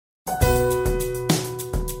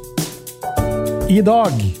I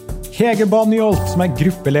dag, Hege Nyholt, som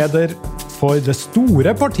gruppeleder for det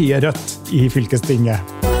store partiet Rødt I fylkestinget.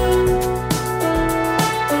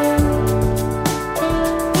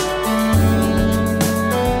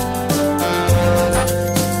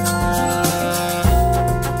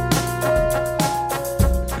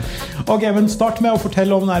 Ok, men start med å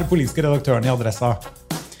fortelle om den politiske redaktøren I Adressa.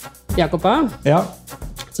 Jakoba, Ja.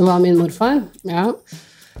 som var min morfar. Ja.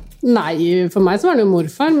 Nei, for meg så var han jo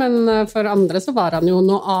morfar, men for andre så var han jo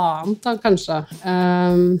noe annet da, kanskje.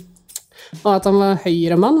 Og at han var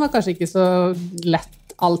høyremann var kanskje ikke så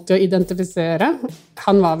lett alltid å identifisere.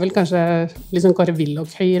 Han var vel kanskje liksom Kåre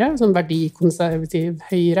Willoch høyre, som verdikonservativ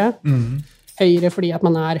høyre. Høyre fordi at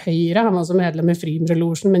man høyre. Han var også medlem I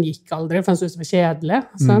Frimurlosjen, men gikk aldri, for han syntes det var kjedelig.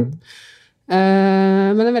 Sant?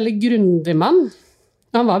 Men en veldig grundig mann.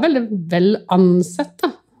 Han var veldig vel ansett,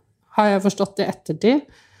 da, har jeg forstått I ettertid.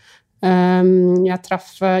 Jeg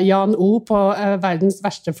traff Jan O på verdens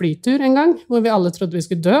verste flytur en gang, hvor vi alle trodde vi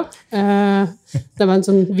skulle dø. Det var en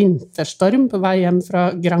sånn vinterstorm på vei hjem fra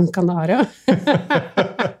Gran Canaria,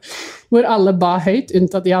 hvor alle ba høyt,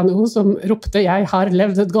 unntatt Jan O, som ropte «Jeg har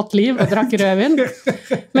levd et godt liv» og drakk rødvin.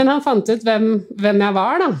 Men han fant ut hvem jeg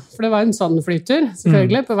var da, for det var en sånn flytur,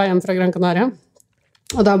 selvfølgelig, på vei hjem fra Gran Canaria.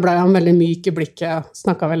 Og da ble han veldig myk I blikket og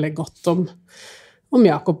snakket veldig godt om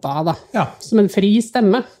Jakob Ba, da. Ja. Som en fri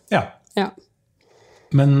stemme. Ja. Ja.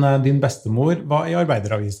 Men din bestemor var I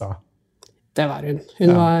Arbeideravisa. Det var hun.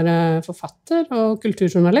 Hun var forfatter og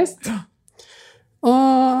kulturjournalist.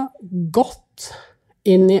 Og gått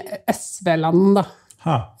inn I SV-land, da.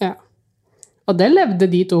 Ja. Og det levde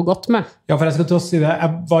de to godt med. Ja, for jeg skal til å si det.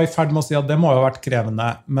 Jeg var I ferd med å si at det må jo ha vært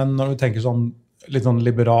krevende, men når du tenker sånn litt sånn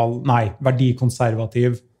liberal,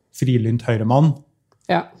 verdikonservativ, frilynt høyremann,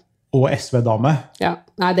 ja. Og SV-dame. Ja,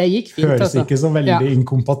 nei, det gikk fint. Høres ikke så veldig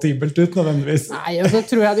inkompatibelt ut, nødvendigvis. Nei, og så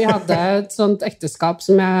tror jeg de hadde et sånt ekteskap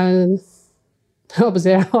som jeg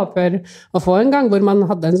håper å få en gang, hvor man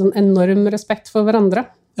hadde en sånn enorm respekt for hverandre.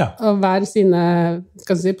 Ja. Og hver sine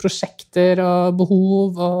prosjekter og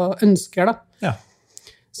behov og ønsker, da. Ja.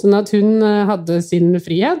 Sånn at hun hadde sin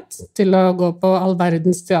frihet til å gå på all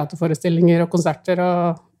verdens teaterforestillinger og konserter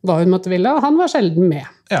og hva hun måtte ville, og han var sjelden med.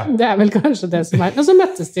 Ja. Det vel kanskje det som Og så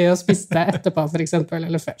møttes de og spiste etterpå, for eksempel,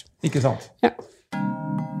 eller før. Ikke sant? Ja.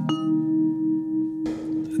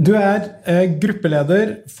 Du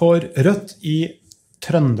gruppeleder for Rødt I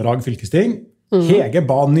Trøndelag fylkesting. Hege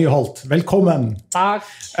Nyholt, velkommen! Takk!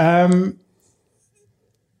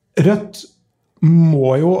 Rødt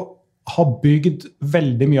må jo ha bygd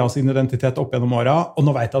veldig mye av sin identitet opp gjennom året, og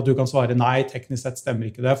nå vet jeg at du kan svare nei, teknisk sett stemmer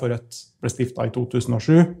ikke det, for Rødt ble stiftet I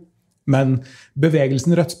 2007, men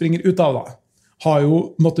bevegelsen Rødt springer ut av da, har jo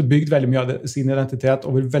måttet bygd veldig mye av sin identitet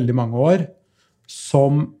over veldig mange år,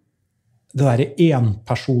 som det der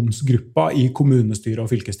enpersonsgruppa I kommunestyret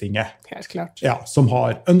og fylkestinget. Helt klart. Ja, som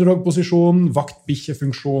har underdog-posisjon,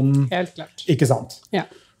 vaktbikkjefunksjon. Helt klart. Ikke sant? Ja.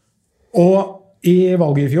 Og I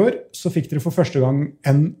valget I fjor så fikk dere for første gang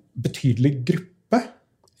en betydelig gruppe,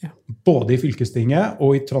 både I fylkestinget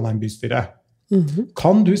og I Trondheim bystyre.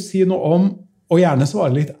 Kan du si noe om, og gjerne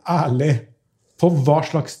svare litt ærlig, på hva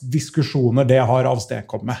slags diskusjoner det har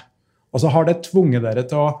avstedkommet? Altså har det tvunget dere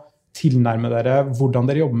til å tilnærme dere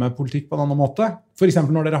hvordan dere jobber med politikk på en annen måte? For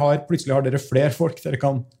eksempel når dere plutselig har dere flere folk dere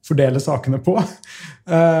kan fordele sakene på,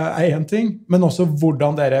 en ting, men også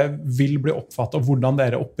hvordan dere vil bli oppfattet, og hvordan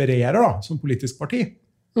dere opererer da, som politisk parti.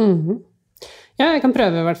 Ja, jeg kan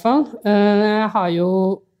prøve I hvert fall. Jeg har jo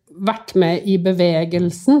vært med I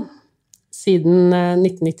bevegelsen siden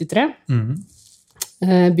 1993.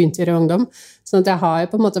 Begynte I Rød Ungdom. Sånn at jeg har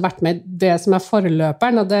på en måte vært med det som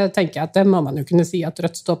forløperen, og det tenker jeg at det må man jo kunne si at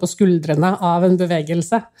Rødt står på skuldrene av en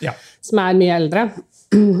bevegelse som mye eldre.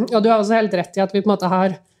 Og du har også helt rett I at vi på en måte har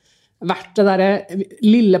vært det der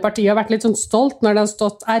lille partiet, har vært litt sånn stolt når det har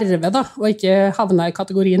stått RV da, og ikke havnet I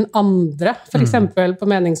kategorien andre, for eksempel på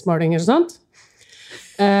meningsmålinger og sånt.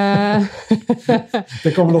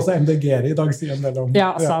 Det kommer vel også MDG I dag, sier en del om.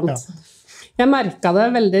 Ja, sant. Ja. Jeg merket det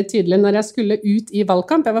veldig tydelig når jeg skulle ut I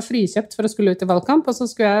valgkamp. Jeg var frikjøpt for å skulle ut I valgkamp, og så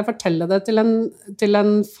skulle jeg fortelle det til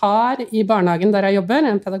en far I barnehagen der jeg jobber,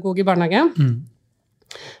 en pedagog I barnehage.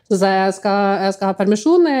 Så sa jeg skal ha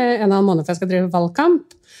permisjon I en eller annen måned, for jeg skal drive valgkamp.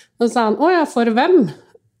 Og så sa han, ja, for hvem?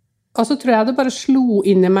 Og så tror jeg det bare slo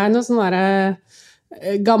inn I meg noe sånn der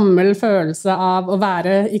gammel følelse av å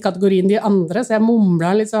være I kategorien de andre, så jeg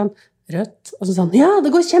mumlet litt sånn, Rødt, og så sa han, ja, det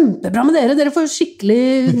går kjempebra med dere får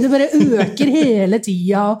skikkelig, det bare øker hele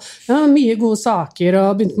tiden, og mye gode saker,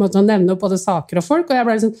 og begynte med å nevne både saker og folk, og jeg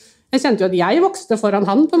ble liksom, jeg kjente jo at jeg vokste foran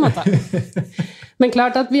han på en måte. Men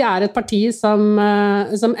klart at vi et parti som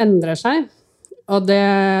endrer seg, Og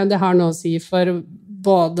det har noe å si for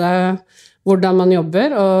både hvordan man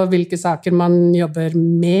jobber, og hvilke saker man jobber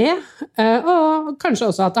med, og kanskje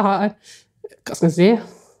også at det har, hva skal jeg si,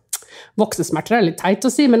 voksesmerter er litt teit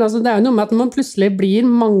å si, men altså, det er jo noe med at når man plutselig blir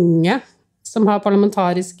mange som har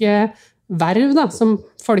parlamentariske verv da, som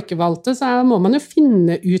folkevalgte, så må man jo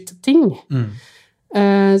finne ut ting.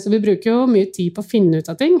 Så vi bruker jo mye tid på å finne ut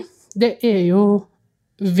av ting. Det er jo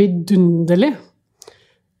vidunderlig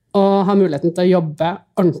å ha muligheten til å jobbe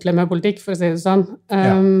ordentlig med politikk, for å si det sånn.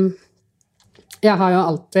 Jeg har jo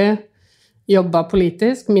alltid jobbet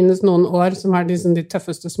politisk, minus noen år som var de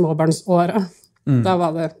tøffeste småbarnsårene. Da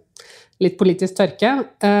var det litt politisk tørke,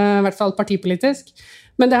 i hvert fall partipolitisk.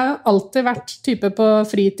 Men det har jo alltid vært type på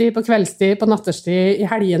fritid, på kveldstid, på natterstid, i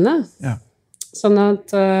helgene. Ja. Sånn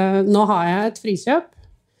at nå har jeg et frikjøp,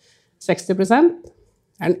 60%.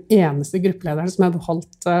 Jeg er den eneste gruppelederen som har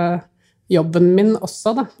beholdt jobben min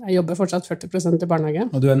også. Da. Jeg jobber fortsatt 40% i barnehage.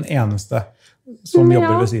 Og du er den eneste som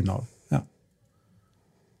jobber ved siden av?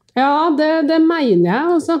 Ja, det mener jeg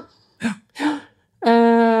også. Ja.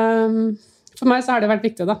 For meg så har det vært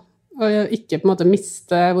viktig da, å ikke på en måte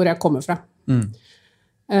miste hvor jeg kommer fra.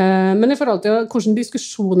 Men i forhold til hvordan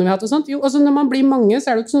diskusjoner vi har hatt og sånt, jo, altså når man blir mange,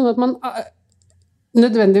 så er det ikke sånn at man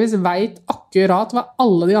nødvendigvis vet akkurat hva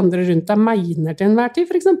alle de andre rundt deg mener til enhver tid,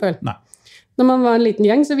 for eksempel. Nei. Når man var en liten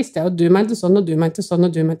gjeng, så visste jeg at du mente sånn, og du mente sånn,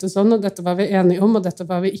 og du mente sånn, og dette var vi enige om, og dette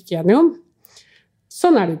var vi ikke enige om.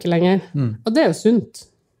 Sånn er det jo ikke lenger. Og det er jo sunt.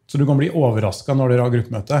 Så du kan bli overrasket når dere har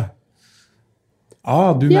gruppemøte?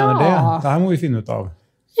 Du mener det. Det her må vi finne ut av.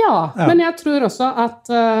 Ja, men jeg tror også at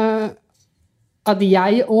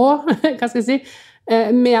jeg også, hva skal jeg si,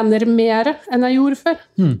 mener mer enn jeg gjorde før.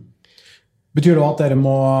 Betyr det at dere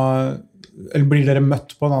eller blir dere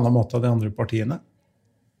møtt på en annen måte av de andre partiene?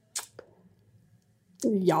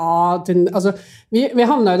 Ja, altså, vi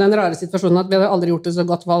havnet i den rare situasjonen at vi hadde aldri gjort det så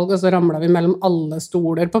godt valg, og så ramlet vi mellom alle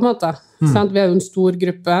stoler, på en måte. Vi er jo en stor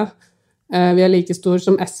gruppe. Vi er like stor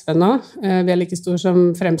som SV nå. Vi er like stor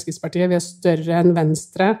som Fremskrittspartiet. Vi er større enn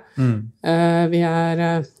Venstre. Vi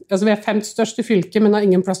er 5. største fylke, men har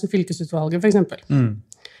ingen plass i fylkesutvalget, for eksempel.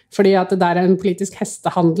 Fordi at det der er en politisk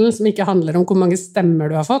hestehandel som ikke handler om hvor mange stemmer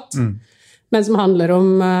du har fått, men som handler om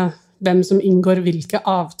hvem som inngår hvilke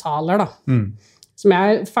avtaler, da. Som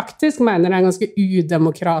jeg faktisk mener er ganske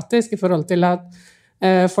udemokratisk i forhold til at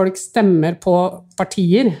folk stemmer på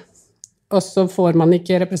partier, og så får man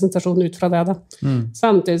ikke representasjon ut fra det da.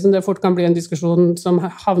 Samtidig som det fort kan bli en diskusjon som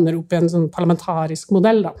havner opp i en sånn parlamentarisk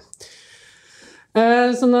modell da.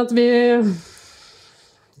 Sånn at vi,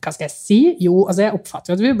 hva skal jeg si? Jo, altså jeg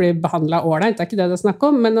oppfatter jo at vi blir behandlet ordentlig, det er ikke det det er snakk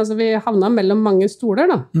om, men altså vi havnet mellom mange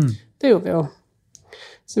stoler da. Det gjorde vi jo.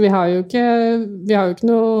 Så vi har jo ikke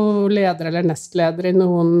noe leder eller nestleder i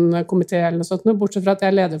noen komité eller noe sånt, bortsett fra at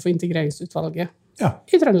jeg er leder for integreringsutvalget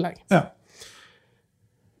i Trøndelag. Ja.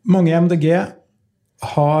 Mange i MDG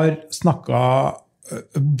har snakket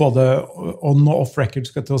både on og off record,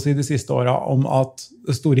 skal jeg til å si, de siste årene, om at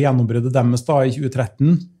det store gjennombruddet deres da i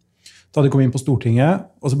 2013, da de kom inn på Stortinget,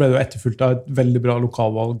 og så ble det jo etterfulgt av et veldig bra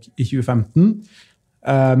lokalvalg i 2015,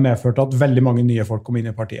 medførte at veldig mange nye folk kom inn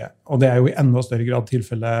i partiet. Og det er jo i enda større grad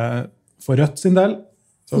tilfelle for Rødt sin del,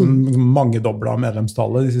 som mange doblet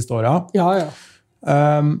medlemstallet de siste årene. Ja.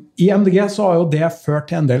 I MDG så har jo det ført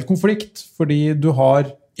til en del konflikt, fordi du har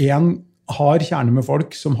kjerne med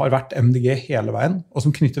folk som har vært MDG hele veien, og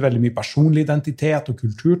som knytter veldig mye personlig identitet og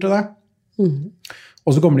kultur til det.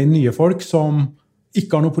 Og så kommer det inn nye folk som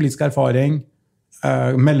ikke har noe politisk erfaring,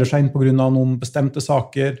 melder seg inn på grunn av noen bestemte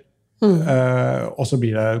saker, og så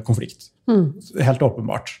blir det konflikt. Helt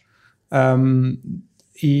åpenbart.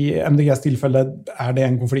 I MDGs tilfelle er det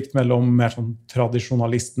en konflikt mellom mer sånn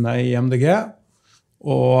tradisjonalistene i MDG,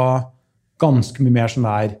 og ganske mye mer sånn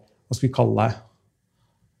hva skal vi kalle det?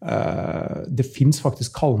 Det finnes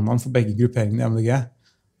faktisk kallenavn for begge grupperingene i MDG.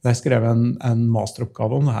 Jeg skrev en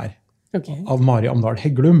masteroppgave om det her, av Mari Amdal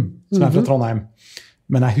Hegglum, som er fra Trondheim.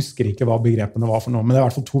 Men jeg husker ikke hva begrepene var for noe, men det er i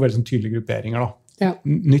hvert fall 2 veldig sånn tydelige grupperinger da.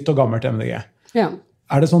 Nytt og gammelt MDG.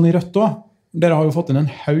 Er det sånn i Rødt også? Dere har jo fått inn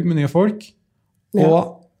en haug med nye folk, og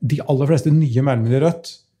de aller fleste nye medlemmer i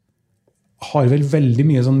Rødt har vel veldig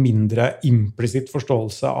mye sånn mindre implisitt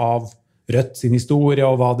forståelse av Rødt sin historie,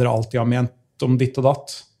 og hva dere alltid har ment om ditt og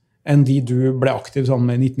datt, enn de du ble aktiv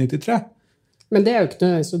sammen med i 1993. Men det er jo ikke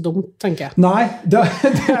noe så dumt, tenker jeg. Nei,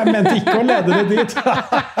 jeg mente ikke å lede det dit.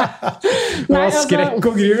 Det var skrekk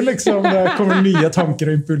og gru, liksom. Det kommer nye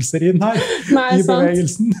tanker og impulser inn her i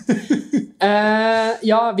bevegelsen.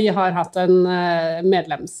 Ja, vi har hatt en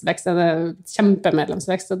medlemsvekst, en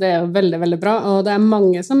kjempemedlemsvekst, og det jo veldig, veldig bra. Og det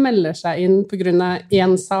mange som melder seg inn på grunn av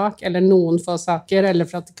en sak, eller noen få saker, eller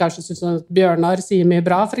for at de kanskje synes at Bjørnar sier mye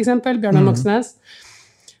bra, for eksempel, Bjørnar Moxnes.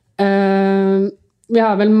 Vi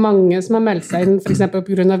har vel mange som har meldt seg inn, for eksempel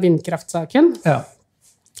på grunn av vindkraftsaken,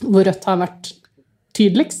 hvor Rødt har vært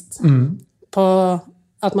tydeligst på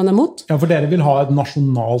at man mot. Ja, for dere vil ha et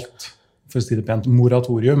nasjonalt, for å si det pent,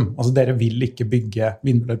 moratorium. Altså, dere vil ikke bygge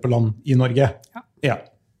vindmøller på land i Norge. Ja.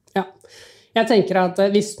 Jeg tenker at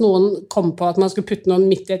hvis noen kom på at man skulle putte noen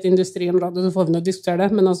midt i et industriområde, så får vi nå diskutere det,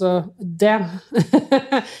 men altså, det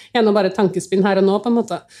nå bare tankespinn her og nå, på en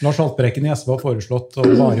måte. Lars Haltbrekken i SV har foreslått å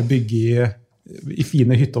bare bygge i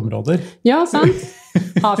fine hytteområder. Ja, sant.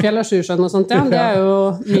 Hafjell og Sjusjøen og sånt, ja. Det jo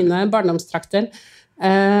mine barndomstrakter.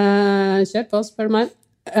 Kjør på, spør du meg.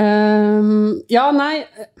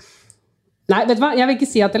 Nei, vet du hva? Jeg vil ikke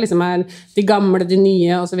si at det liksom de gamle, de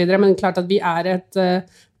nye og så videre, men klart at vi et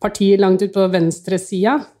parti langt ut på venstre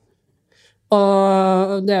siden.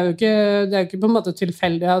 Og det jo ikke på en måte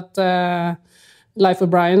tilfeldig at Life of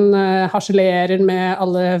Brian harselerer med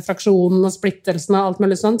alle fraksjonene og splittelsen og alt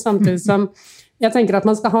mulig sånt, samtidig som jeg tenker at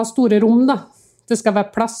man skal ha store rom da. Det skal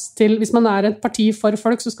være plass til, hvis man et parti for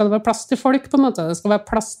folk, så skal det være plass til folk på en måte. Det skal være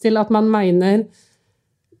plass til at man mener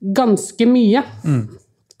ganske mye.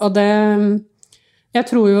 Og jeg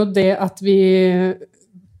tror jo det at vi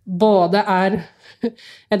både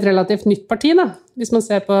et relativt nytt parti da, hvis man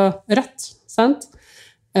ser på Rødt, sant?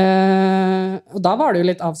 Og da var det jo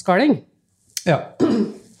litt avskaling. Ja.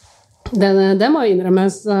 Det må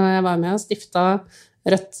innrømmes. Jeg var med og stiftet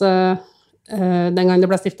Rødt den gang det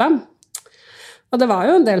ble stiftet. Og det var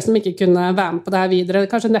jo en del som ikke kunne være med på det her videre,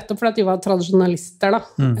 kanskje nettopp fordi de var tradisjonalister da,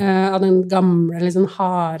 av den gamle, liksom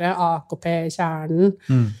harde AKP-kjernen.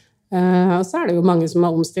 Og så det jo mange som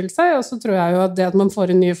har omstilt seg, og så tror jeg jo at det at man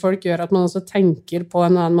får inn nye folk gjør at man også tenker på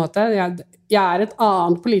en annen måte. Jeg et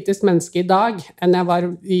annet politisk menneske i dag enn jeg var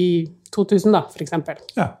i 2000 da, for eksempel.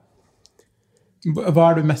 Ja.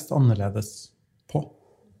 Hva du mest annerledes på?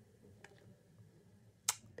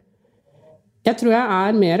 Jeg tror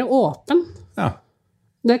jeg mer åpen. Ja.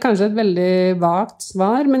 Det kanskje et veldig vagt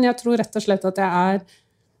svar, men jeg tror rett og slett at jeg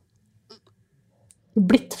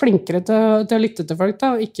blitt flinkere til å lytte til folk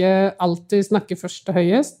da, og ikke alltid snakke først og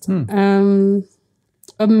høyest.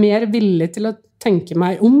 Og mer villig til å tenke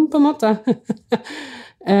meg om, på en måte.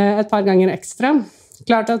 Et par ganger ekstra.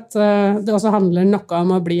 Klart at det også handler noe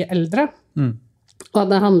om å bli eldre. Og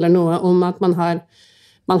det handler noe om at man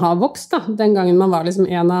har vokst da, den gangen man var liksom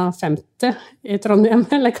 1 av 50 i Trondheim,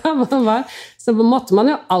 eller hva man var, så måtte man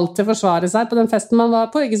jo alltid forsvare seg på den festen man var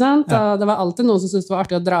på, ikke sant? Ja. Og det var alltid noen som syntes det var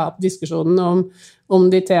artig å dra opp diskusjonen om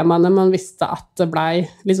de temaene man visste at det ble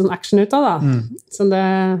litt sånn action ut av da. Så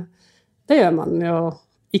det gjør man jo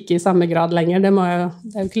ikke i samme grad lenger, det jo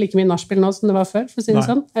ikke like mye nachspiel nå som det var før, for å si det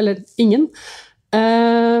sånn, eller ingen.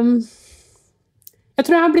 Jeg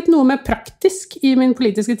tror jeg har blitt noe mer praktisk i min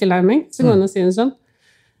politiske tilnærming, så går det å si det sånn.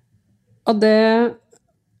 Og det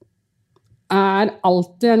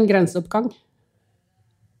alltid en grenseoppgang.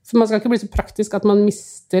 For man skal ikke bli så praktisk at man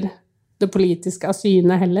mister det politiske av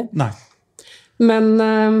syne heller. Nei. Men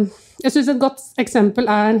jeg synes et godt eksempel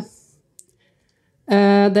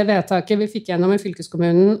det vedtaket vi fikk gjennom i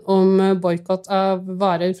fylkeskommunen om boykott av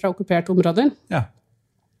varer fra okkuperte områder. Ja.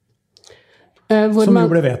 Som jo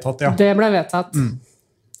ble vedtatt, ja. Det ble vedtatt.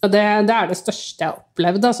 Og det det største jeg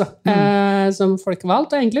opplevde, altså, som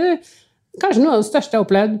folkevalgt, og egentlig kanskje noe av det største jeg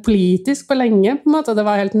opplevde politisk på lenge, på en måte. Det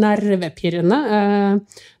var helt nervepirrende.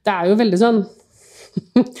 Det jo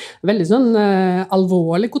veldig sånn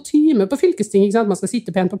alvorlig kutyme på fylkesting, ikke sant? Man skal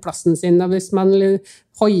sitte pent på plassen sin, og hvis man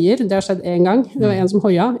hoier, det har skjedd en gang, det var en som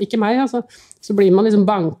hoia, ikke meg, altså, så blir man liksom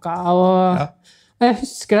banka, og jeg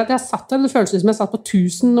husker at jeg satt der, det føltes som jeg satt på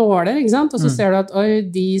 1000 nåler, ikke sant? Og så ser du at, oi,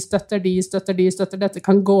 de støtter, dette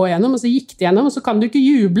kan gå gjennom, og så gikk det gjennom, og så kan du ikke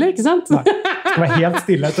juble, ikke sant? Nei, det skal være helt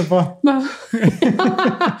stille etterpå.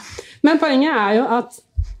 Men poenget jo at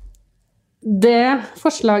det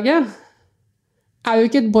forslaget jo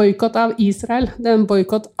ikke et boykott av Israel, det en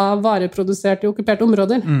boykott av varer produsert i okkuperte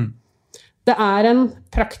områder. Det en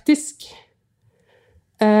praktisk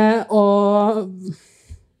og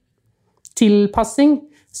tilpassing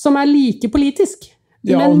som like politisk,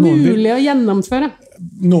 men mulig å gjennomføre.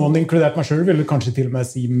 Noen, inkludert meg selv, vil kanskje til og med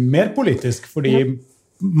si mer politisk, fordi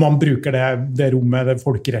man bruker det rommet, det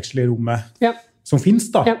folkerettslige rommet som finnes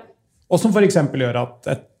da. Og som for eksempel gjør at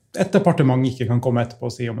et departement ikke kan komme etterpå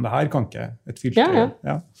og si om det her kan ikke et fylke.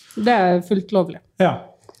 Ja. Det fullt lovlig. Ja.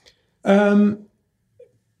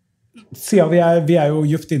 Siden vi jo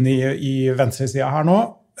djupt inne i venstresiden her nå,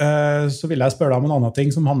 så vil jeg spørre deg om en annen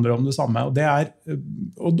ting som handler om det samme, og det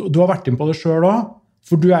og du har vært inn på det selv også,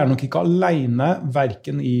 for du nok ikke alene,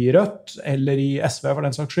 hverken i Rødt eller i SV for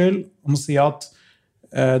den saks skyld, om å si at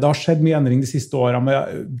det har skjedd mye endring de siste årene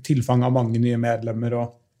med tilfang av mange nye medlemmer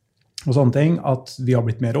og sånne ting, at vi har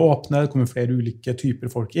blitt mer åpne, det kommer flere ulike typer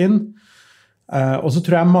folk inn. Og så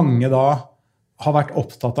tror jeg mange da har vært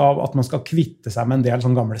opptatt av at man skal kvitte seg med en del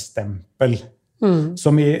sånn gamle stempel,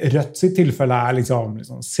 som i Rødt sitt tilfelle liksom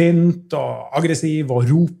sint og aggressiv og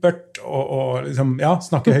ropert og liksom, ja,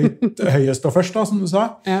 snakke høyest og først da, som du sa.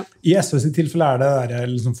 Ja. I SV sitt tilfelle det der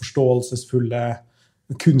liksom forståelsesfulle,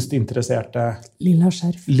 kunstinteresserte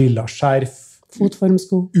lilla skjerf,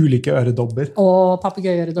 fotformsko, ulike øredobber. Og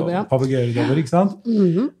papegøyeøredobber, ja. Papegøyeøredobber, ikke sant?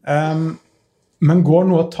 Men går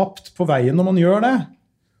noe tapt på veien når man gjør det?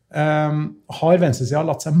 Har venstresiden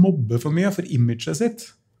latt seg mobbe for mye for imaget sitt?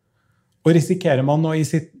 Og risikerer man nå i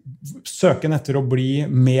sitt søken etter å bli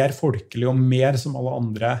mer folkelig og mer som alle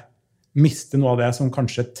andre, miste noe av det som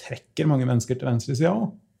kanskje trekker mange mennesker til venstresiden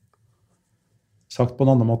også? Sagt på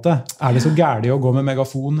en annen måte, det så gærlig å gå med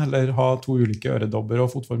megafon eller ha 2 ulike øredobber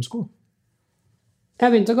og fotformsko? Jeg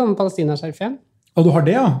har begynt å gå med palestinaskjerf igjen. Og du har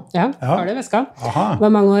det, ja? Ja, har det i veska. Aha. Det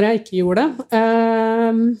var mange år jeg ikke gjorde det.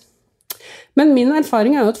 Men min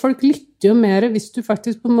erfaring jo at folk lytter jo mer hvis du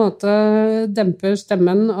faktisk på en måte demper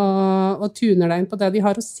stemmen og tuner deg inn på det de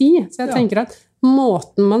har å si. Så jeg tenker at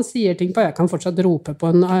måten man sier ting på, jeg kan fortsatt rope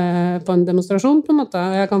på en demonstrasjon på en måte,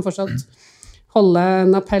 jeg kan fortsatt holde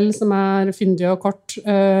en appell som fyndig og kort,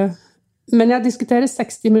 men jeg diskuterer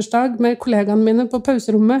 6-timersdag med kollegaene mine på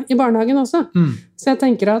pauserommet i barnehagen også. Så jeg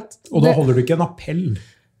tenker at... Og da holder du ikke en appell?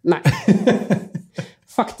 Nei.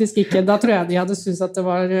 Faktisk ikke. Da tror jeg de hadde syntes at det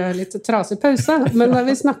var litt trasig pause. Men når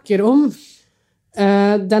vi snakker om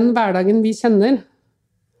den hverdagen vi kjenner,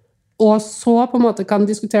 og så på en måte kan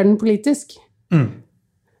diskutere den politisk.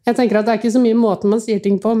 Jeg tenker at det ikke så mye måten man sier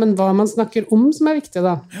ting på, men hva man snakker om som viktig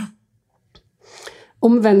da. Ja.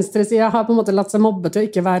 Om venstresiden har på en måte latt seg mobbe til å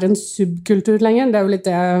ikke være en subkultur lenger, det jo litt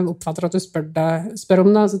det jeg oppfatter at du spør om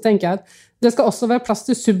da, så tenker jeg at det skal også være plass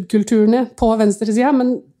til subkulturene på venstresiden,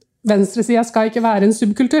 men venstresiden skal ikke være en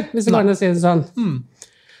subkultur, hvis du kan si det sånn.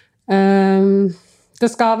 Det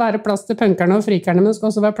skal være plass til punkerne og frikerne, men det skal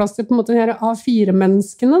også være plass til på en måte de her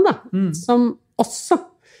A4-menneskene da, som også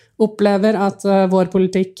opplever at vår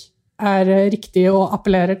politikk riktig og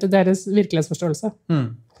appellerer til deres virkelighetsforståelse.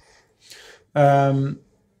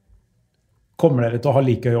 Kommer dere til å ha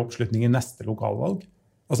like høy oppslutning i neste lokalvalg?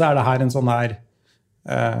 Altså det her en sånn her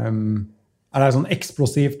det sånn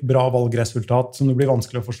eksplosivt bra valgresultat som det blir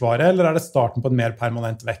vanskelig å forsvare, eller det starten på en mer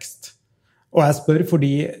permanent vekst? Og jeg spør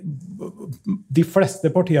fordi de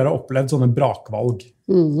fleste partier har opplevd sånne brakvalg,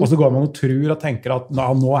 og så går man og tror og tenker at nå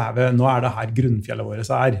det her grunnfjellet vårt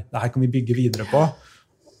det her kan vi bygge videre på,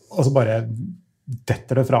 og så bare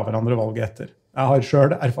detter det fra hverandre valget etter. Jeg har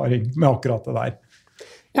selv erfaring med akkurat det der.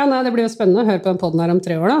 Ja, nei, det blir jo spennende å høre på den podden her om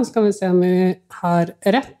 3 år da, så kan vi se om vi har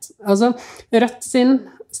rett. Altså, Rødt sin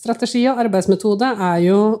strategi og arbeidsmetode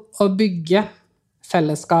jo å bygge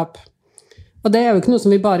fellesskap. Og det jo ikke noe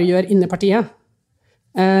som vi bare gjør inne i partiet.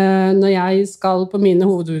 Når jeg skal på mine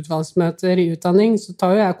hovedutvalgsmøter i utdanning, så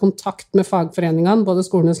tar jo jeg kontakt med fagforeningene, både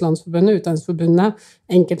Skolenes Landsforbundet, Utdanningsforbundet,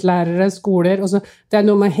 enkeltlærere, skoler. Og så, det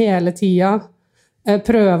noe med hele tiden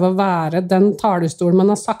prøve å være den talerstolen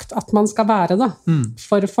man har sagt at man skal være da,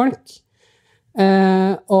 for folk.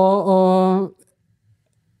 Og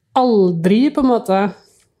aldri på en måte...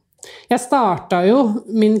 Jeg startet jo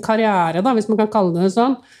min karriere, da, hvis man kan kalle det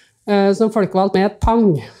sånn, som folkevalgt med et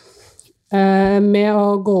pang. Med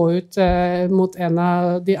å gå ut mot en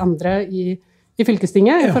av de andre i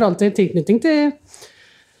fylkestinget, i forhold til tilknytning til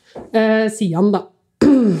Sian, da.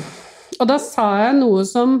 Og da sa jeg noe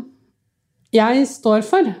som jeg står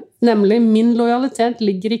for, nemlig min lojalitet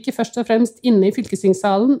ligger ikke først og fremst inne i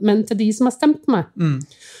fylkestingssalen, men til de som har stemt meg.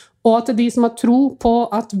 Og til de som har tro på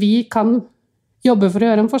at vi kan jobbe for å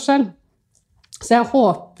gjøre en forskjell. Så jeg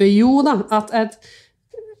håper jo da, at et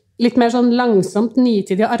litt mer sånn langsomt,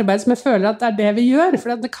 nitidig arbeid som jeg føler at det det vi gjør,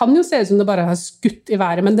 for det kan jo se ut som det bare har skutt i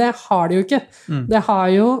været, men det har det jo ikke. Det har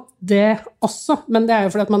jo det også, men det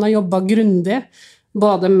jo fordi at man har jobbet grundig,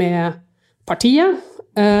 både med partiet,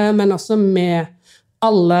 men også med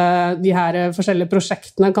alle de her forskjellige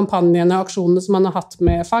prosjektene, kampanjene, aksjonene som man har hatt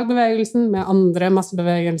med fagbevegelsen, med andre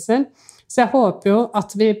massebevegelser. Så jeg håper jo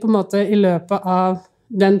at vi på en måte i løpet av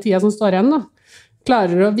den tiden som står igjen da,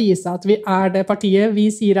 klarer å vise at vi det partiet vi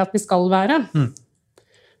sier at vi skal være.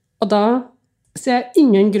 Og da ser jeg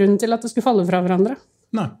ingen grunn til at det skulle falle fra hverandre.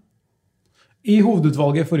 Nei. I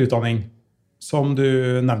hovedutvalget for utdanning, som du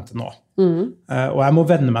nevnte nå, Og jeg må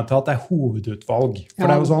venne meg til at det hovedutvalg. For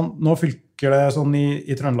det jo sånn, nå fylker det sånn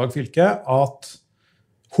i Trøndelag fylke at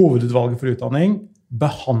hovedutvalget for utdanning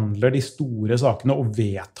behandler de store sakene og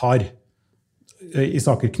vedtar i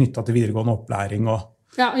saker knyttet til videregående opplæring og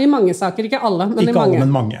ja, i mange saker, ikke alle, men ikke i mange. Alle,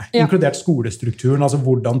 men mange. Inkludert skolestrukturen, altså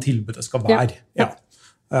hvordan tilbudet skal være. Ja.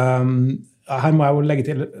 Her må jeg jo legge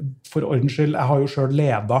til, for ordens skyld, jeg har jo selv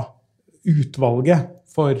ledet utvalget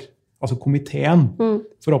for, altså komiteen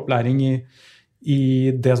for opplæring i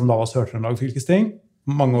det som da var Sør-Trøndelag fylkesting,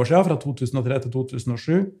 mange år siden, fra 2003 til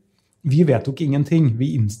 2007. Vi vedtok ingenting,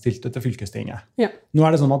 vi innstilte til fylkestinget. Ja.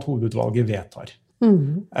 Nå det sånn at hovedutvalget vedtar.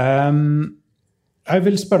 Jeg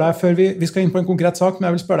vil spørre deg, før vi skal inn på en konkret sak, men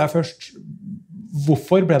jeg vil spørre deg først,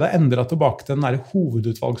 hvorfor ble det endret tilbake til den der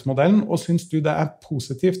hovedutvalgsmodellen, og synes du det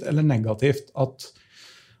positivt eller negativt at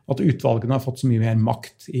utvalgene har fått så mye mer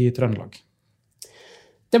makt i Trøndelag?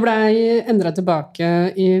 Det ble endret tilbake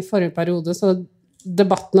i forrige periode, så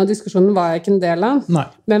debatten og diskusjonen var jeg ikke en del av,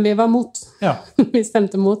 men vi var mot. Ja. Vi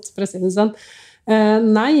stemte mot, for å si det sånn.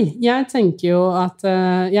 Nei, jeg tenker jo at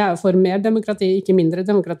jeg for mer demokrati, ikke mindre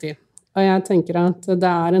demokrati. Og jeg tenker at det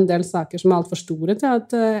en del saker som alt for store til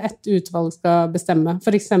at et utvalg skal bestemme.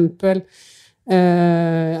 For eksempel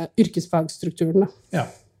yrkesfagstrukturen. Ja.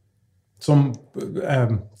 Som,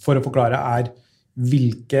 for å forklare,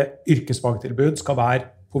 hvilke yrkesfagtilbud skal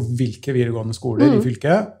være på hvilke videregående skoler i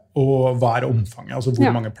fylket, og hva omfanget, altså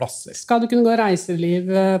hvor mange plasser. Skal du kunne gå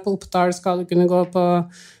reiseliv på Oppdal, skal du kunne gå på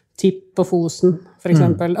TIP på Fosen, for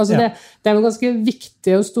eksempel. Altså det jo ganske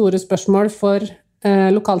viktige og store spørsmål for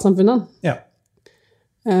lokalsamfunnet. Ja.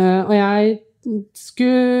 Og jeg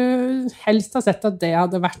skulle helst ha sett at det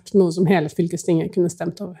hadde vært noe som hele fylkestinget kunne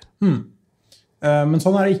stemt over. Men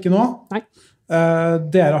sånn det ikke nå. Nei.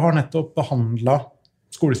 Dere har nettopp behandlet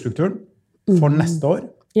skolestrukturen for neste år.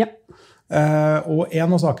 Ja. Og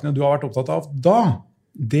en av sakene du har vært opptatt av da,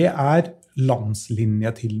 det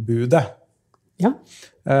landslinjetilbudet. Ja.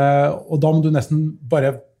 Og da må du nesten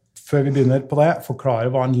bare før vi begynner på det, forklare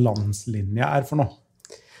hva en landslinje for noe.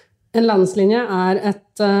 En landslinje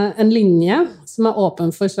en linje som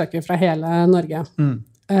åpen for søkere fra hele Norge.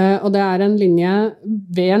 Og det en linje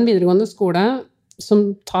ved en videregående skole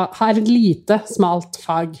som har lite smalt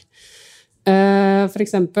fag. For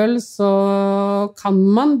eksempel så kan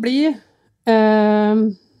man bli,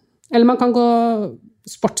 eller man kan gå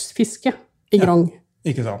sportsfiske i Grong.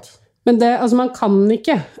 Ja, ikke sant. Men man kan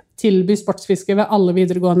ikke tilby sportsfiske ved alle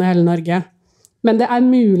videregående i hele Norge. Men det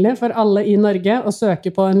mulig for alle i Norge å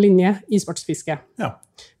søke på en linje i sportsfiske. Ja.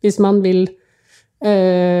 Hvis man vil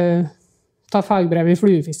ta fagbrev i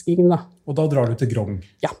fluefisking, da. Og da drar du til Grong.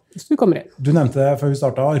 Ja, hvis du kommer inn. Du nevnte før vi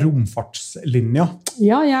startet romfartslinja.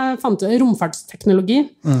 Ja, jeg fant romfartsteknologi.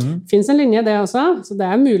 Finns en linje det også, så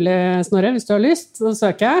det mulig, Snorre, hvis du har lyst å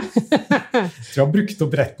søke. Jeg har brukt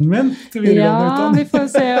opp retten min til videregående utdanning. Ja, vi får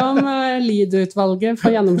se om LID-utvalget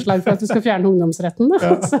får gjennomslag for at du skal fjerne ungdomsretten. Da.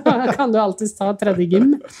 Ja. Så kan du alltid ta tredje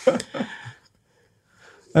gym.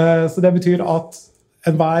 Så det betyr at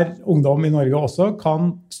enhver ungdom i Norge også kan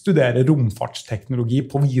studere romfartsteknologi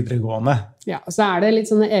på videregående. Ja, og så det litt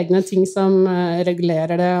sånne egne ting som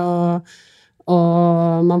regulerer det,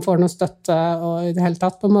 og man får noe støtte og i det hele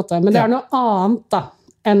tatt på en måte. Men det noe annet da,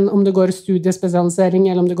 enn om du går studiespesialisering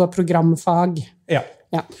eller om du går programfag. Ja.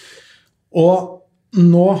 Ja. Og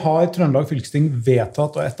nå har Trøndelag fylkesting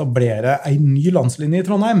vedtatt å etablere en ny landslinje i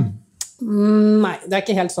Trondheim. Nei, det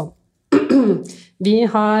ikke helt sånn. Vi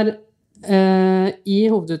har i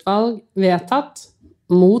hovedutvalg vedtatt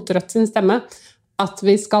mot Rødt sin stemme at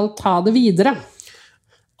vi skal ta det videre.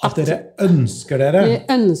 At dere ønsker dere? Vi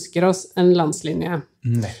ønsker oss en landslinje.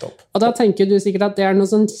 Nettopp. Og da tenker du sikkert at det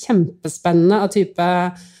noe sånn kjempespennende av type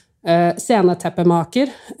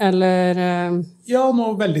sceneteppemaker, eller Ja,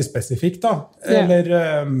 noe veldig spesifikt da. Eller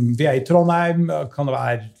vi i Trondheim, kan det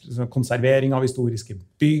være konservering av historiske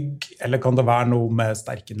bygg, eller kan det være noe med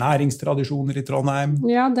sterke næringstradisjoner i Trondheim?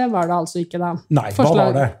 Ja, det var det altså ikke da. Nei, hva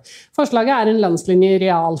var det? Forslaget en landslinje i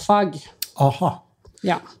realfag. Aha.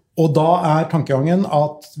 Ja. Og da tankegangen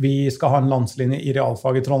at vi skal ha en landslinje i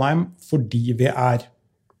realfag i Trondheim, fordi vi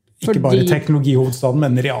ikke bare teknologihovedstaden,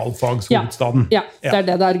 men realfagshovedstaden. Ja, det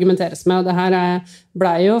det argumenteres med, og det her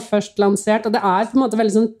ble jo først lansert, og det på en måte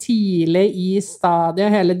veldig sånn tidlig i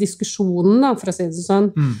stadiet, hele diskusjonen, da, for å si det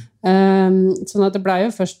sånn. Sånn at det ble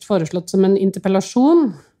jo først foreslått som en interpellasjon,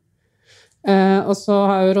 og så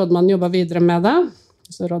har jo rådmannen jobbet videre med det,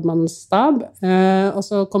 så rådmannens stab, og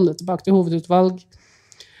så kom det tilbake til hovedutvalg.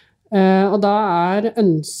 Og da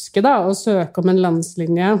ønsket da, å søke om en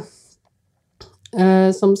landslinje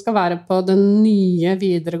som skal være på den nye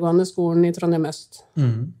videregående skolen i Trondheim Øst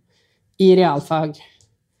i realfag.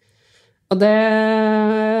 Og det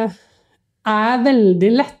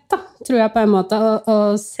veldig lett, da, tror jeg på en måte,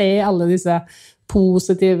 å se alle disse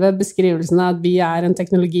positive beskrivelsene at vi en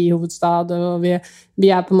teknologihovedstad, og vi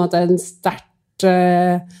på en måte en sterkt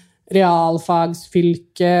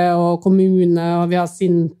realfagsfylke og kommune, og vi har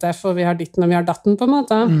Sintef, og vi har ditten og vi har datten, på en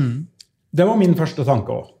måte. Det var min første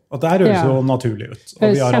tanke også. At det høres jo naturlig ut. Og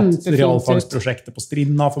vi har hatt realfagsprosjekter på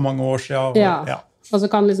Strinda for mange år siden. Og så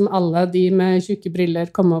kan liksom alle de med tjukke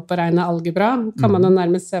briller komme opp og regne algebra, kan man jo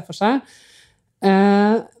nærmest se for seg.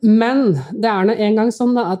 Men det nå en gang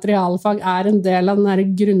sånn da, at realfag en del av den her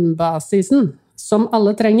grunnbasisen som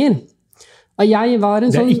alle trenger. Og jeg var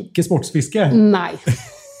en sånn... Det ikke sportsfiske? Nei.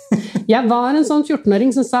 Jeg var en sånn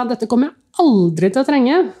 14-åring som sa dette kommer jeg aldri til å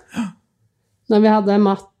trenge. Når vi hadde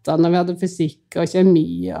matte, når vi hadde fysikk og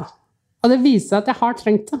kjemi. Og det viser at jeg har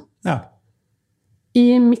trengt det. Ja.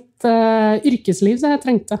 I mitt yrkesliv så har jeg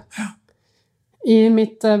trengt det. I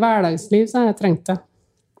mitt hverdagsliv så har jeg trengt det.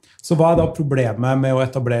 Så hva da problemet med å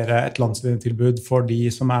etablere et landslinjetilbud for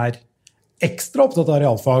de som ekstra opptatt av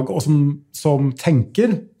realfag, og som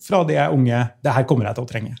tenker fra de unge, det her kommer jeg til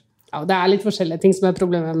å trenge? Ja, det litt forskjellige ting som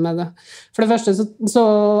problemet med det. For det første så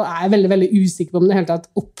jeg veldig, veldig usikker på om det hele tatt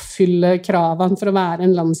oppfyller kravene for å være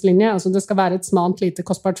en landslinje. Altså det skal være et smalt, lite,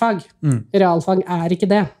 kostbart fag. Realfag ikke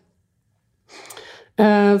det.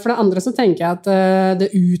 For det andre så tenker jeg at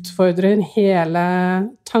det utfordrer hele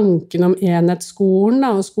tanken om enhetsskolen,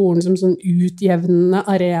 da, og skolen som sånn utjevnende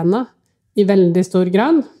arena i veldig stor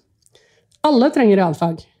grad. Alle trenger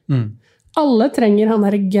realfag. Alle trenger han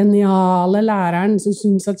der geniale læreren som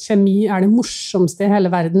synes at kjemi det morsomste i hele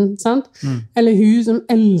verden, sant? Eller hun som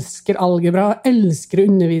elsker algebra, elsker å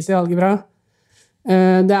undervise i algebra.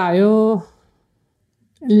 Det jo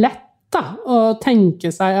lett da, å tenke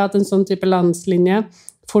seg at en sånn type landslinje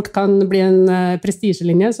fort kan bli en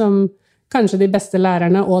prestisjelinje som kanskje de beste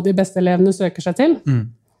lærerne og de beste elevene søker seg til.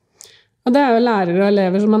 Og det jo lærere og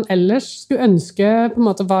elever som man ellers skulle ønske på en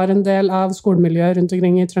måte var en del av skolemiljøet rundt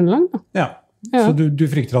omkring i Trøndelag. Da. Ja. Så du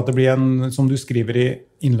frykter at det blir som du skriver i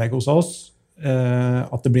innlegg hos oss,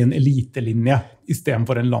 at det blir en elitelinje I stedet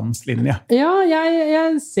for en landslinje? Ja,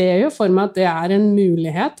 jeg ser jo for meg at det en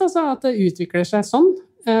mulighet, altså, at det utvikler seg sånn.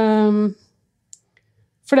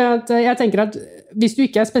 Fordi at jeg tenker at hvis du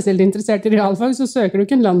ikke spesielt interessert I realfag, så søker du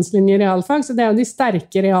ikke en landslinje I realfag, så det jo de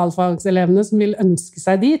sterke realfagselevene som vil ønske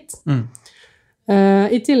seg dit.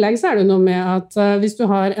 I tillegg så det noe med at hvis du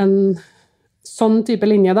har en sånn type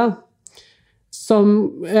linje da, som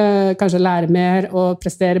kanskje lærer mer og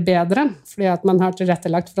presterer bedre, fordi at man har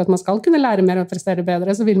tilrettelagt for at man skal kunne lære mer og prestere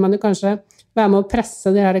bedre, så vil man jo kanskje være med å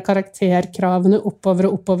presse de her karakterkravene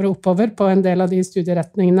oppover på en del av de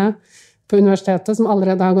studieretningene på universitetet, som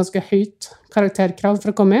allerede har ganske høyt karakterkrav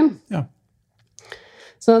for å komme inn. Ja.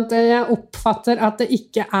 Så at jeg oppfatter at det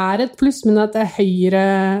ikke et pluss, men at det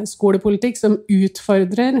høyere skolepolitikk som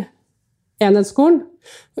utfordrer enhetsskolen,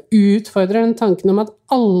 og utfordrer den tanken om at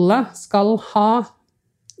alle skal ha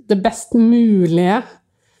det best mulige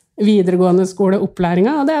videregående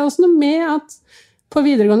skoleopplæringen. Og det også noe med at på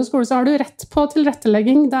videregående skole så har du rett på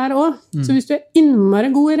tilrettelegging der også. Så hvis du innmari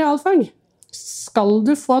god I realfag, skal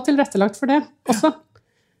du få tilrettelagt for det også.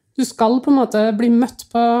 Du skal på en måte bli møtt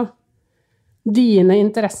på dine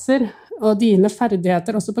interesser og dine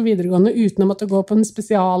ferdigheter også på videregående uten å måtte gå på en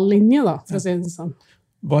spesiallinje da, for å si det sånn.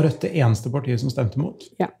 Var Rødt det eneste partiet som stemte mot?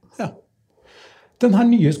 Ja. Den her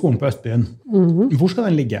nye skolen på Østbyen, hvor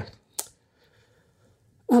skal den ligge?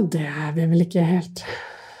 Ja, det vi vel ikke helt...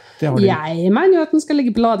 Jeg mener jo at den skal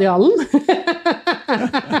ligge på Ladialen.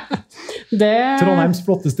 Trondheims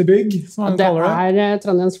flotteste bygg, som han kaller det. Det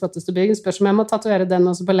Trondheims flotteste bygg. Spørs om jeg må tatuere den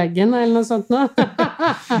også på leggen, eller noe sånt nå.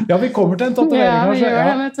 Ja, vi kommer til en tatuering. Ja, vi gjør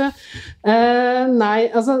det, vet du. Nei,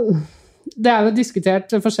 altså... Det jo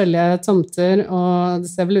diskutert forskjellige tomter, og det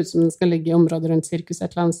ser vel ut som den skal ligge I området rundt sirkus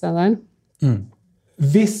et eller annet sted der.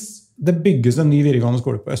 Hvis det bygges en ny videregående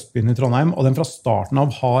skole på Østbyen I Trondheim, og den fra starten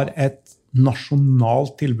av har et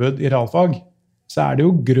nasjonalt tilbud I realfag, så det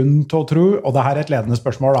jo grunn til å tro, og det her et ledende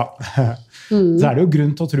spørsmål da, så det jo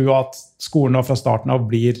grunn til å tro at skolen fra starten av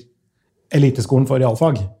blir eliteskolen for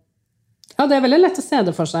realfag. Ja, det veldig lett å se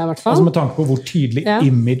det for seg I hvert fall. Altså med tanke på hvor tydelig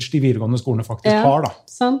image de videregående skolene faktisk har da.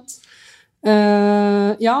 Sant.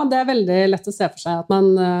 Ja, det veldig lett å se for seg at man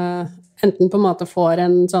enten på en måte får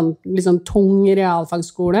en sånn liksom tung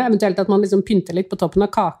realfagsskole, eventuelt at man liksom pynter litt på toppen av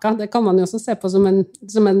kaka. Det kan man jo også se på som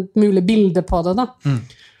en mulig bilde på det da.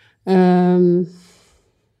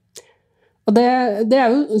 Og det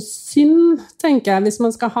jo synd, tenker jeg, hvis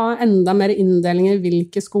man skal ha enda mer inndeling I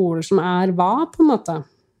hvilke skoler som hva, på en måte.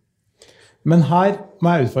 Men her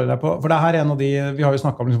må jeg utfordre deg på, for det er her en av de, vi har jo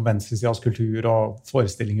snakket om liksom venstresidas kultur og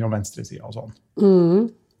forestillinger om venstresida og sånn.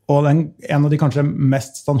 Og en av de kanskje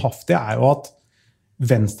mest standhaftige er jo at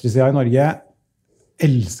venstresida i Norge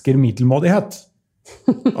elsker middelmådighet.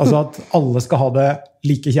 Altså at alle skal ha det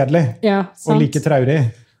like kjedelig og like traurig.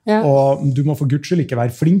 Ja. Og du må for Guds skyld ikke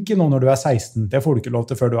være flink i noe når du er 16. Det får du ikke lov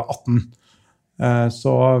til før du er 18.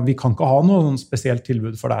 Så vi kan ikke ha noe spesielt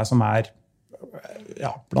tilbud for deg som er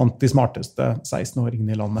blant de smarteste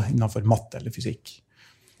 16-åringene i landet innenfor matte eller fysikk.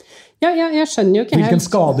 Jeg skjønner jo ikke helt. Hvilken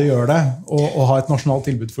skade gjør det å ha et nasjonalt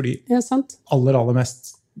tilbud for de aller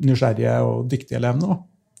mest nysgjerrige og dyktige elevene?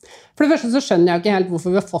 For det første så skjønner jeg ikke helt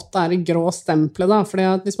hvorfor vi har fått det her grå stempelet. Da. Fordi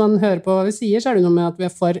at hvis man hører på hva vi sier, så er det noe med at vi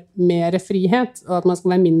er for mer frihet, og at man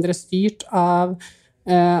skal være mindre styrt av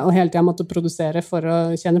å hele tiden måtte produsere for å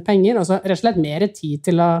tjene penger, og så rett og slett mer tid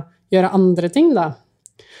til å gjøre andre ting. Da.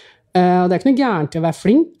 Og det er ikke noe gærent til å være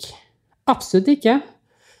flink. Absolutt ikke.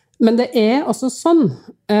 Men det er også sånn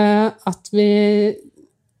at vi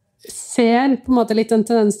ser på en måte litt en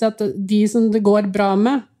tendens til at de som det går bra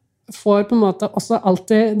med, får på en måte også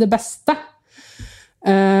alltid det beste.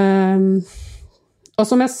 Og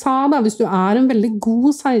som jeg sa da, hvis du er en veldig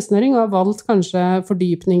god 16-åring og har valgt kanskje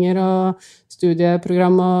fordypninger og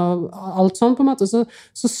studieprogram og alt sånt på en måte, så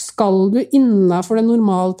skal du innenfor det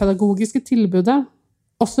normalpedagogiske tilbudet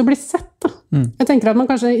også bli sett. Da. Jeg tenker at man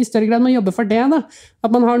kanskje i større grad må jobbe for det. Da.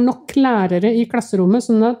 At man har nok lærere i klasserommet,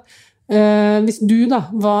 sånn at hvis du da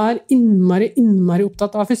var innmari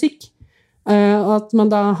opptatt av fysikk, og at man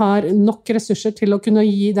da har nok ressurser til å kunne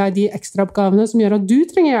gi deg de ekstra oppgavene som gjør at du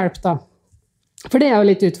trenger hjelp da. For det er jo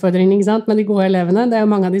litt utfordring, ikke sant, med de gode elevene. Det er jo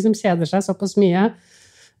mange av de som kjeder seg såpass mye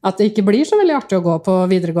at det ikke blir så veldig artig å gå på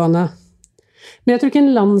videregående. Men jeg tror ikke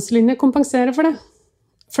en landslinje kompenserer for det.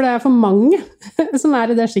 For det er for mange som er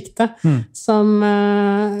i det skiktet, som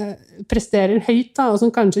presterer høyt da, og som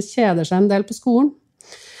kanskje kjeder seg en del på skolen.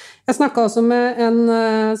 Jeg snakket også med en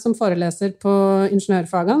som foreleser på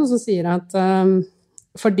ingeniørfagene, som sier at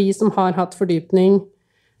for de som har hatt fordypning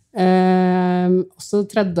også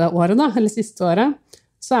tredje året da, eller siste året,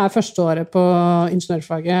 så er første året på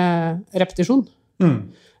ingeniørfaget repetisjon.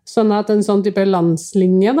 Sånn at en sånn type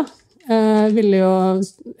landslinje da, ville jo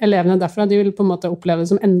elevene derfra, de vil på en måte oppleve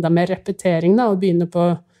det som enda mer repetering da, og begynne på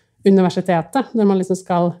universitetet, når man liksom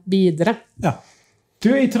skal videre. Ja. Du,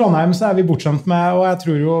 i Trondheim så er vi bortskjemt med, og jeg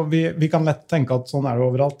tror jo vi kan lett tenke at sånn er det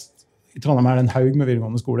overalt. I Trondheim er det en haug med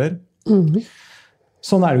videregående skoler.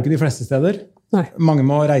 Sånn er det jo ikke de fleste steder. Nei. Mange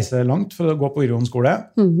må reise langt for å gå på videregående skole.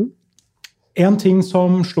 En ting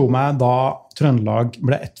som slo meg da Trøndelag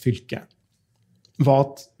ble ett fylke, var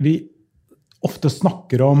at vi ofte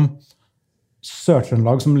snakker om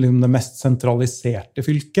Sør-Trøndelag som det mest sentraliserte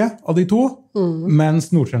fylket av de to,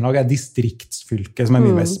 mens Nord-Trøndelag er distriktsfylket som er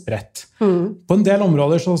mye mer spredt. På en del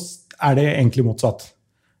områder så er det egentlig motsatt.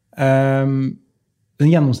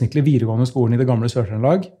 Den gjennomsnittlige videregående skolen i det gamle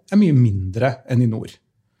Sør-Trøndelag er mye mindre enn i nord.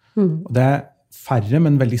 Og det er færre,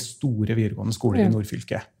 men veldig store videregående skoler i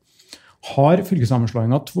nordfylket. Har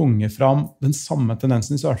fylkessammenslåingen tvunget fram den samme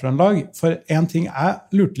tendensen i Sør-Trøndelag? For en ting jeg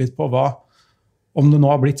lurte litt på var om det nå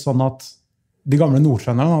har blitt sånn at de gamle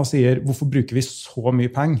nordtrønderne sier hvorfor bruker vi så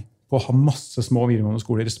mye penger på å ha masse små videregående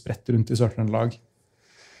skoler spredt rundt i Sør-Trøndelag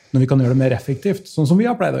når vi kan gjøre det mer effektivt, sånn som vi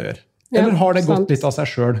har pleid å gjøre? Eller har det gått litt av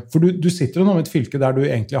seg selv? For du sitter jo nå med et fylke der du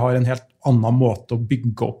egentlig har en helt annen måte å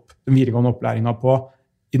bygge opp den videregående opplæringen på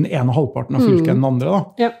i den ene halvparten av fylket enn den andre.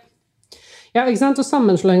 Da. Ja, ikke sant? Og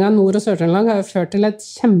sammenslåingen av Nord- og Sør-Trøndelag har jo ført til et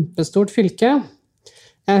kjempestort fylke.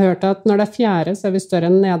 Jeg har hørt at når det er fjerde, så er vi større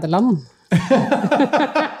enn Nederland.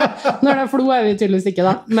 Når det er Flo er vi tydeligvis ikke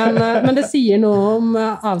da. Men det sier noe om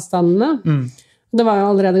avstandene. Det var jo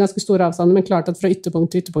allerede ganske store avstander, men klart at fra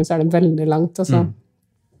ytterpunkt til ytterpunkt så er det veldig langt. Altså.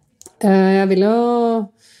 Jeg vil jo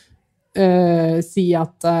si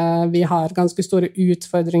at vi har ganske store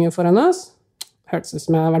utfordringer foran oss. Hørtes ut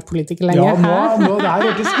som jeg har vært politiker lenge. Ja, nå det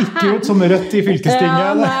hørtes ikke ut som Rødt i fylkestinget. Ja,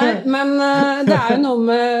 nei, men det er jo noe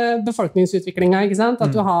med befolkningsutviklingen, ikke sant?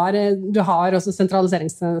 At du har også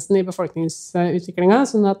sentraliseringstendensen i befolkningsutviklingen,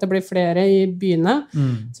 sånn at det blir flere i byene,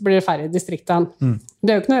 så blir det færre i distriktene.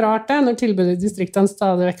 Det er jo ikke noe rart det, når tilbudet i distriktene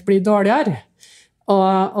stadig vekk blir dårligere,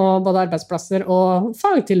 og både arbeidsplasser og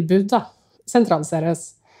fagtilbud da, sentraliseres.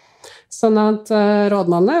 Sånn at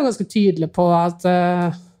rådmannen er jo ganske tydelig på at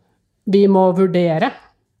vi må vurdere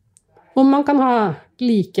om man kan ha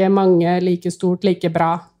like mange, like stort, like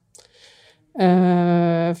bra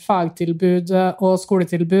fagtilbud og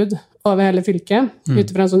skoletilbud over hele fylket,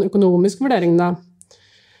 utifra en sånn økonomisk vurdering da.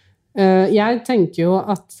 Jeg tenker jo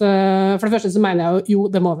at, for det første så mener jeg jo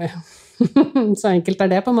det må vi. Så enkelt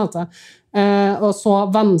det på en måte. Og så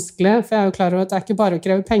vanskelig, for jeg jo klar over at det ikke bare å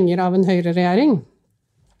kreve penger av en høyreregjering.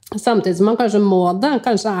 Samtidig som man kanskje må det.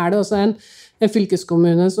 Kanskje det også en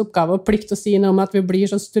fylkeskommunes oppgave og plikt å si noe om at vi blir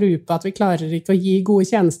så strupe at vi klarer ikke å gi gode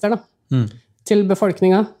tjenester til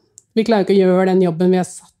befolkningen. Vi klarer ikke å gjøre den jobben vi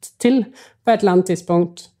satt til på et eller annet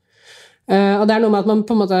tidspunkt. Og det noe med at man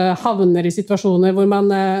på en måte havner i situasjoner hvor man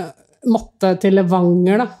måtte til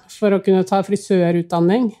Levanger for å kunne ta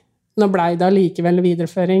frisørutdanning. Nå ble det likevel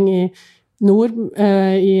videreføring i nord,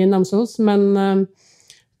 i Namsos, men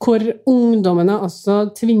hvor ungdommene også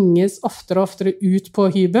tvinges oftere og oftere ut på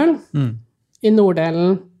hybel i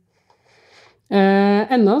norddelen.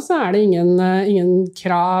 Ennå så det ingen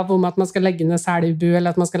krav om at man skal legge ned Selbu,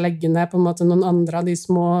 eller at man skal legge ned på en måte noen andre av de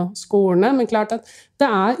små skolene, men klart at det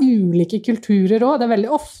ulike kulturer også. Det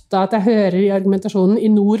veldig ofte at jeg hører i argumentasjonen, i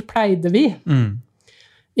nord pleide vi.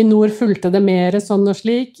 I nord fulgte det mer sånn og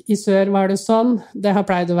slik, i sør var det sånn, det har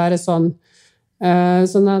pleid å være sånn.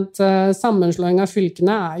 Sånn at sammenslåing av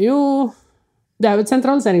fylkene jo et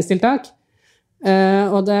sentraliseringstiltak,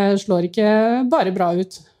 og det slår ikke bare bra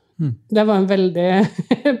ut. Det var en veldig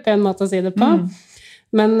pen måte å si det på.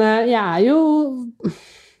 Men jeg jo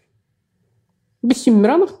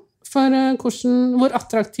bekymret for hvor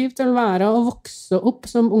attraktivt det vil være å vokse opp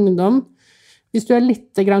som ungdom hvis du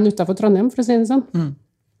litt grann utenfor Trondheim, for å si det sånn.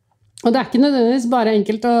 Og det ikke nødvendigvis bare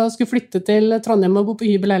enkelt å skulle flytte til Trondheim og bo på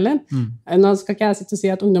hybel heller. Nå skal ikke jeg sitte og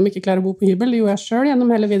si at ungdom ikke klarer å bo på hybel. Det gjorde jeg selv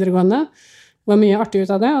gjennom hele videregående. Det var mye artig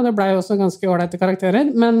ut av det, og det ble jo også ganske ålreite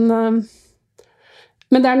karakterer. Men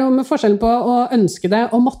det noe med forskjellen på å ønske det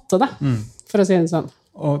og måtte det, for å si det sånn.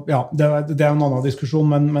 Og, ja, det jo en annen diskusjon,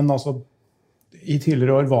 men altså, i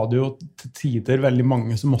tidligere år var det jo til tider veldig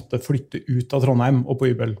mange som måtte flytte ut av Trondheim og på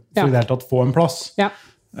hybel, for i det hele tatt få en plass.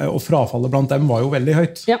 Og frafallet blant dem var jo veldig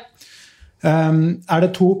høyt. Det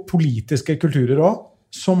to politiske kulturer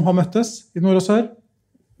også som har møttes i nord og sør?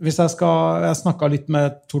 Jeg snakket litt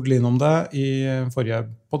med Tord Lien om det i forrige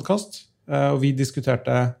podcast, og vi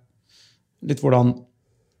diskuterte litt hvordan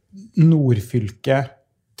Nordfylket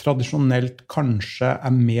tradisjonelt kanskje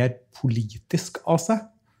mer politisk av seg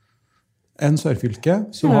enn Sørfylket,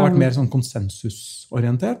 som har vært mer sånn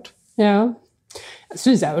konsensusorientert. Ja, det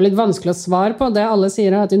synes jeg jo litt vanskelig å svare på. Det alle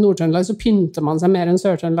sier at i Nord-Trøndelag så pynter man seg mer enn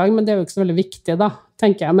Sør-Trøndelag, men det jo ikke så veldig viktig da,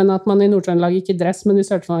 tenker jeg. Men at man i Nord-Trøndelag ikke i dress, men i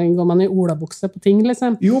Sør-Trøndelag går man i olabukse på ting,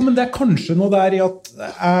 liksom. Jo, men det kanskje noe der i at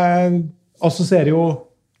jeg assosierer jo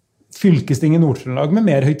fylkesting i Nord-Trøndelag med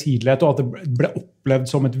mer høytidelighet, og at det ble opplevd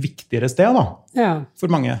som et viktigere sted da,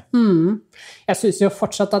 for mange. Jeg synes jo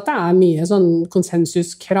fortsatt at det mye sånn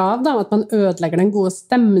konsensuskrav da, at man ødelegger den gode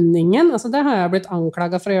stemningen. Altså, det har jeg blitt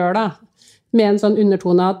anklaget for å gjøre da, med en sånn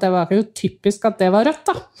undertone at det var jo typisk at det var Rødt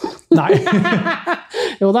da. Nei.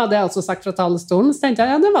 Jo da, det har jeg også sagt fra talerstolen, så tenkte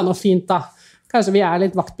jeg, ja, det var noe fint da. Kanskje vi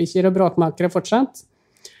litt vaktbikkjer og bråkmakere fortsatt.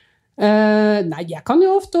 Nei, jeg kan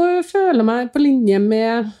jo ofte føle meg på linje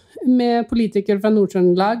med politikere fra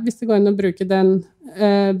Nord-Trøndelag, hvis det går inn å bruke den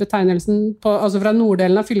betegnelsen altså fra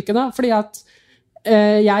norddelen av fylket da, fordi at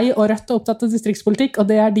jeg og Rødt opptatt av distriktspolitikk,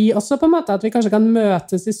 og det de også på en måte, at vi kanskje kan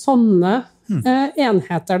møtes i sånne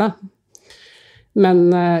enheter da. Men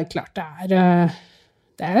klart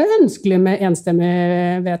det ønskelig med enstemmig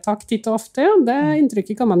vedtak titt og ofte, ja. Det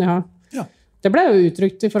inntrykket kan man jo ha. Ja. Det ble jo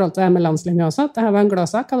uttrykt i forhold til med landslinje også, at dette var en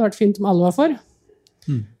gladsak, hadde vært fint om alle var for.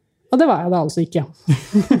 Og det var jeg da altså ikke.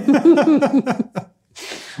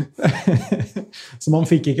 Så man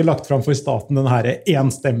fikk ikke lagt fram for staten den her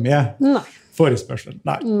enstemmige forespørselen?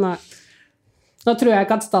 Nei. Nå tror jeg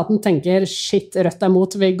ikke at staten tenker, shit, Rødt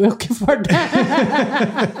mot, vi går ikke for det.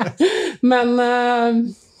 Men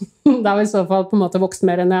da har vi I så fall på en måte vokst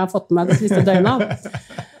mer enn jeg har fått med det siste døgnet.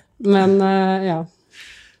 Men ja.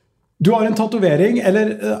 Du har en tatovering,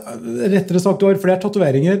 eller rettere sagt, du har flere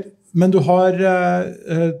tatoveringer, men du har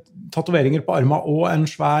tatoveringer på armen og en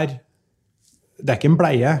svær, det ikke en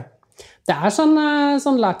bleie. Det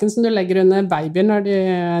sånn laken som du legger under babyen når de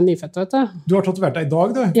nyfødte, vet du. Du har tatovert deg I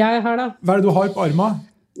dag, du. Jeg har det. Hva det du har på armen?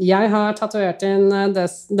 Jeg har tatovert inn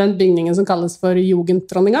den bygningen som kalles for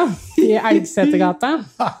Jugenddronninga I Elgsetergata.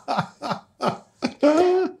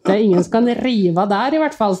 Det ingen som kan rive av der, I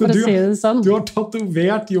hvert fall, for å si det sånn. Du har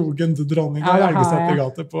tatovert Jugenddronninga I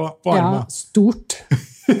Elgsetergata på armen? Ja, stort.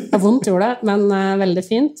 Det var vondt, gjorde det, men veldig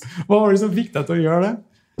fint. Hva var det som fikk deg til å gjøre det?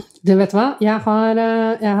 Du vet hva, jeg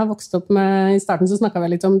har vokst opp med, I starten så snakket vi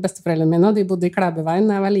litt om besteforeldrene mine, og de bodde I Klæbeveien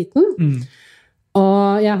da jeg var liten.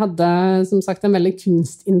 Og jeg hadde, som sagt, en veldig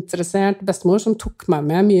kunstinteressert bestemor som tok meg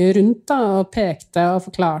med mye rundt da, og pekte og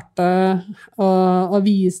forklarte og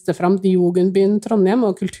viste frem jugendbyen Trondheim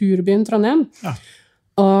og kulturbyen Trondheim. Ja.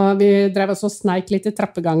 Og vi drev også og sneik litt i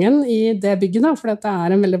trappegangen i det bygget, da, for det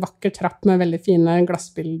en veldig vakker trapp med veldig fine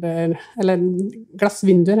glassbilder, eller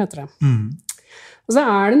glassvinduer heter det. Og så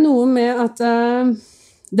det noe med at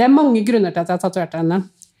det mange grunner til at jeg tatoverte henne.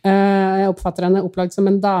 Jeg oppfatter henne opplagt som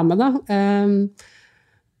en dame, da.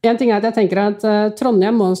 En ting at jeg tenker at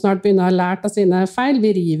Trondheim må snart begynne å ha lært av sine feil. Vi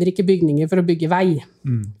river ikke bygninger for å bygge vei.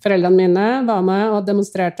 Foreldrene mine var med og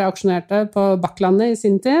demonstrerte og aksjonerte på Bakklandet i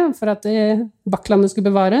sin tid, for at Bakklandet skulle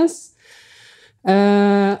bevares.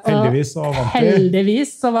 Heldigvis så vant de. Heldigvis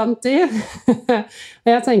så vant de.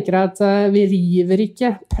 Jeg tenker at vi river ikke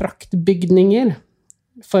praktbygninger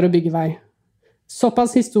for å bygge vei.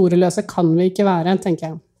 Såpass historieløse kan vi ikke være, tenker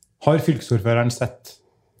jeg. Har fylkesordføreren sett?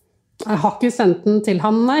 Jeg har ikke sendt den til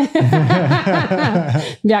han, nei.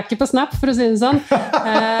 Vi ikke på Snap, for å si det sånn.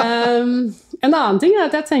 En annen ting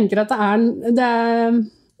at jeg tenker at det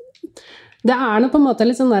noe på en måte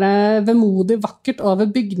litt sånn der vemodig vakkert over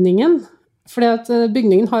bygningen. Fordi at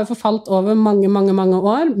bygningen har jo forfalt over mange, mange, mange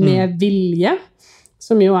år med vilje,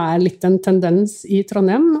 som jo litt en tendens i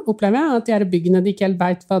Trondheim, opplever jeg, at de her byggene de ikke helt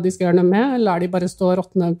vet hva de skal gjøre noe med, lar de bare stå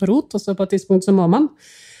råttende på rot, og så på et tidspunkt så må man.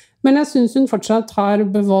 Men jeg synes hun fortsatt har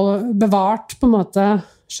bevart på en måte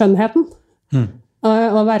skjønnheten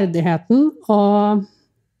og verdigheten, og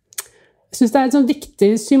jeg synes det et sånn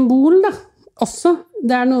viktig symbol da, også.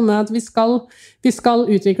 Det noe med at vi skal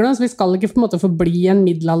utvikle oss, vi skal ikke på en måte forbli en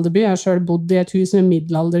middelalderby. Jeg har selv bodd i et hus med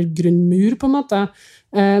middelaldergrunnmur på en måte,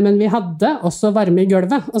 men vi hadde også varme i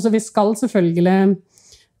gulvet. Altså vi skal selvfølgelig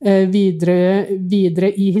videre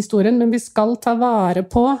i historien, men vi skal ta vare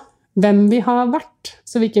på hvem vi har vært,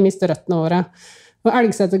 så vi ikke mister røttene våre. Og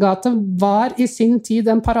Elgsetergate var i sin tid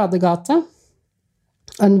en paradegate,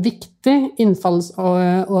 en viktig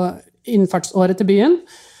innfartsåre til byen.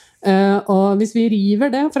 Og hvis vi river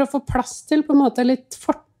det for å få plass til på en måte litt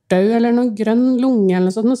fortau eller noen grønn lunge eller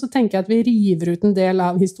noe sånt, så tenker jeg at vi river ut en del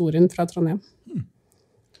av historien fra Trondheim.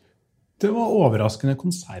 Det var overraskende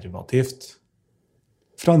konservativt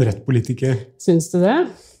fra en rett politiker. Syns du det?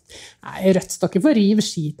 Nei, Rødt står ikke for riv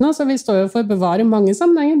skiten, altså. Vi står jo for bevare mange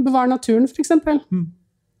sammenhenger. Bevare naturen, for eksempel.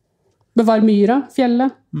 Bevare myra,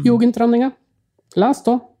 fjellet, jugendronninga. La oss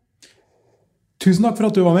stå. Tusen takk for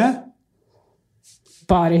at du var med.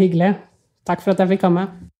 Bare hyggelig. Takk for at jeg fikk komme.